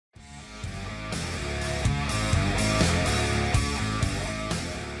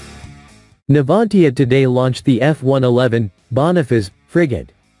Navantia today launched the F111 Bonifaz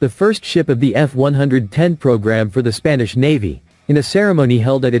frigate, the first ship of the F110 program for the Spanish Navy, in a ceremony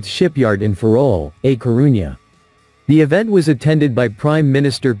held at its shipyard in Ferrol, A Coruña. The event was attended by Prime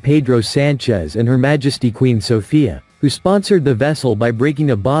Minister Pedro Sánchez and Her Majesty Queen Sofia, who sponsored the vessel by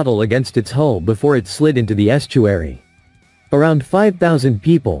breaking a bottle against its hull before it slid into the estuary. Around 5,000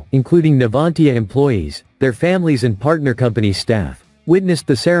 people, including Navantia employees, their families and partner company staff, witnessed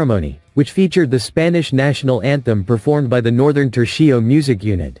the ceremony, which featured the Spanish national anthem performed by the Northern Tercio music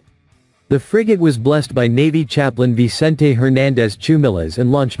unit. The frigate was blessed by Navy Chaplain Vicente Hernández Chumilas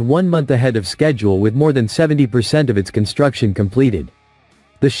and launched 1 month ahead of schedule with more than 70% of its construction completed.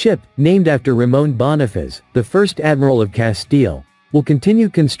 The ship, named after Ramón Bonifaz, the first Admiral of Castile, will continue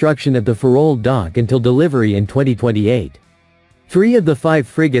construction at the Ferrol dock until delivery in 2028. 3 of the 5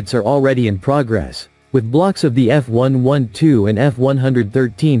 frigates are already in progress, with blocks of the F112 and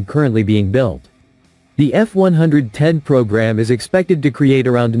F113 currently being built. The F110 program is expected to create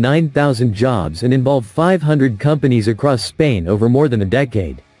around 9,000 jobs and involve 500 companies across Spain over more than a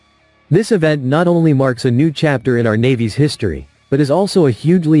decade. This event not only marks a new chapter in our Navy's history, but is also a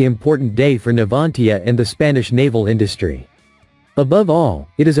hugely important day for Navantia and the Spanish naval industry. Above all,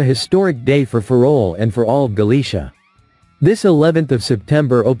 it is a historic day for Ferrol and for all of Galicia. This 11th of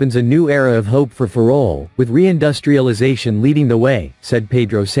September opens a new era of hope for Ferrol, with reindustrialization leading the way, said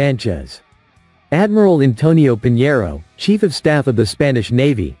Pedro Sánchez. Admiral Antonio Pinheiro, Chief of Staff of the Spanish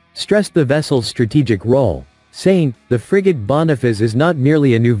Navy, stressed the vessel's strategic role, saying, "The frigate Bonifaz is not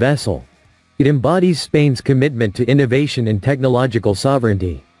merely a new vessel. It embodies Spain's commitment to innovation and technological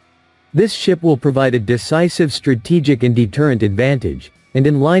sovereignty. This ship will provide a decisive strategic and deterrent advantage, and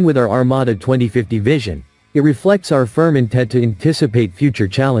in line with our Armada 2050 vision, it reflects our firm intent to anticipate future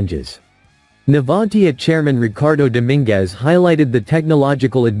challenges." Navantia Chairman Ricardo Dominguez highlighted the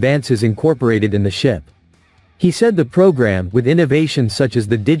technological advances incorporated in the ship. He said the program, with innovations such as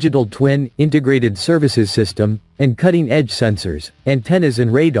the digital twin, integrated services system, and cutting-edge sensors, antennas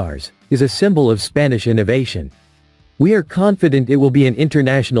and radars, is a symbol of Spanish innovation. "We are confident it will be an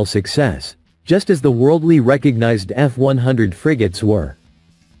international success, just as the worldly recognized F-100 frigates were."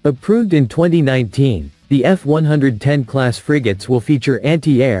 Approved in 2019, the F-110 class frigates will feature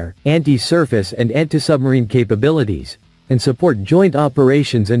anti-air, anti-surface and anti-submarine capabilities, and support joint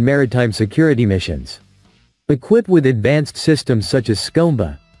operations and maritime security missions. Equipped with advanced systems such as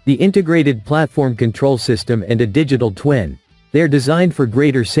SCOMBA, the integrated platform control system and a digital twin, they are designed for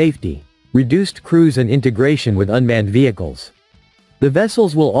greater safety, reduced crews and integration with unmanned vehicles. The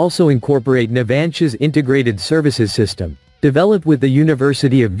vessels will also incorporate Navantia's integrated services system, developed with the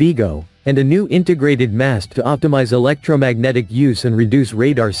University of Vigo, and a new integrated mast to optimize electromagnetic use and reduce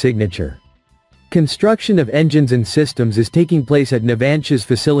radar signature. Construction of engines and systems is taking place at Navantia's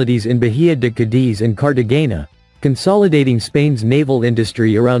facilities in Bahía de Cádiz and Cartagena, consolidating Spain's naval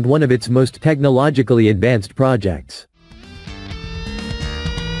industry around one of its most technologically advanced projects.